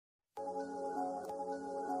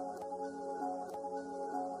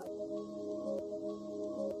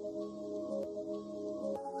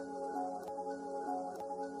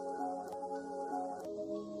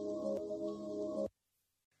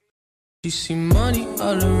see money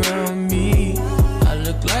all around me. I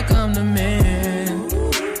look like I'm the man.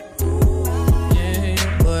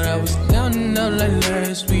 Yeah, but I was down and out like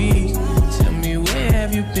last week. Tell me, where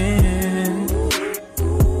have you been?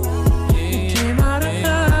 You came out of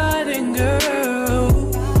hiding, girl.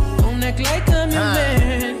 Don't act like I'm your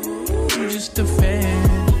man. I'm just a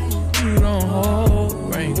fan. You don't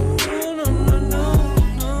hold rank. No, no, no, no.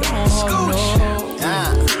 Don't hold no.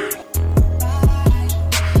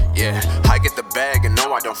 Yeah, I get the bag and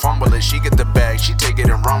no, I don't fumble it. She get the bag, she take it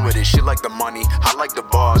and run with it. She like the money, I like the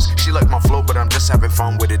bars. She like my flow, but I'm just having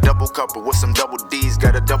fun with it. Double couple with some double D's.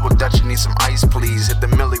 Got a double Dutch, you need some ice, please. Hit the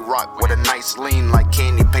Millie Rock with a nice lean, like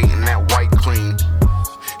candy painting that white clean.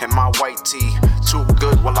 And my white tee, too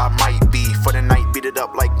good, well I might be. For the night, beat it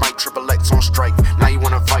up like Mike Triple X on strike. Now you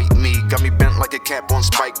wanna fight me, got me bent like a cap on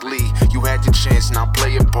Spike Lee. You had your chance, now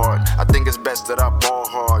play your part. I think it's best that I ball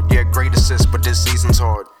hard. Yeah, great assist, but this season's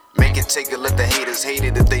hard. Make it, take it, let the haters hate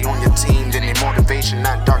it. If they on your team, then they motivation.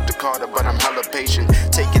 Not Dr. Carter, but I'm hella patient.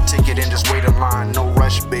 Take your ticket and just wait in line. No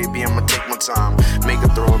rush, baby, I'ma take my time. Make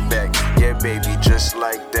it, throw it back. Yeah, baby, just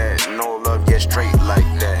like that. No love, yeah, straight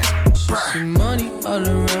like that. She see money all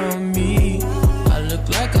around me. I look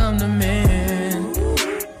like I'm the man.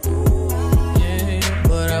 Yeah,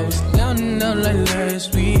 but I was down and out like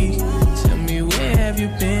last week. Tell me, where have you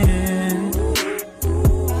been?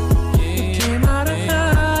 You came out of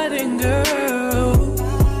hiding, girl.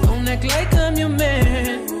 Don't act like I'm your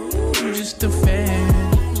man. I'm just a fan.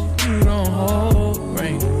 You don't hold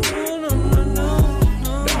rank. No, no, no,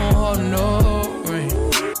 no. Don't hold no rank.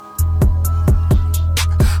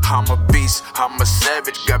 I'm a beast, I'm a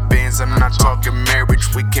savage. Got bands, I'm not talking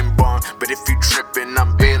marriage. We can bond, but if you trippin',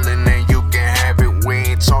 I'm bailing and you can have it. We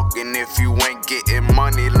ain't talking if you ain't getting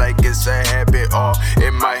money like it's a habit. Or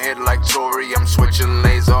in my head like Tory, I'm switching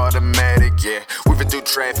lanes automatic. Yeah, weaving through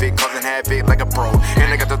traffic, causing havoc like a pro.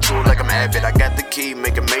 And I got the tool like I'm avid. I got the key,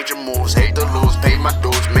 making major moves. Hate to lose, pay my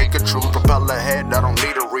dues, make a truth. Propel ahead, I don't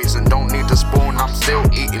need a reason. Don't need the spoon, I'm still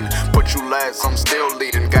eating. Put you last, I'm still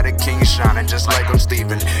leading. Got a king shining just like I'm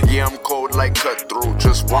Steven. Yeah, I'm cold like cutthroat.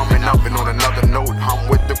 Just warming up and on another note, I'm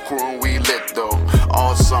with the crew and we lit though.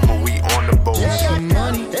 All summer we on the boat.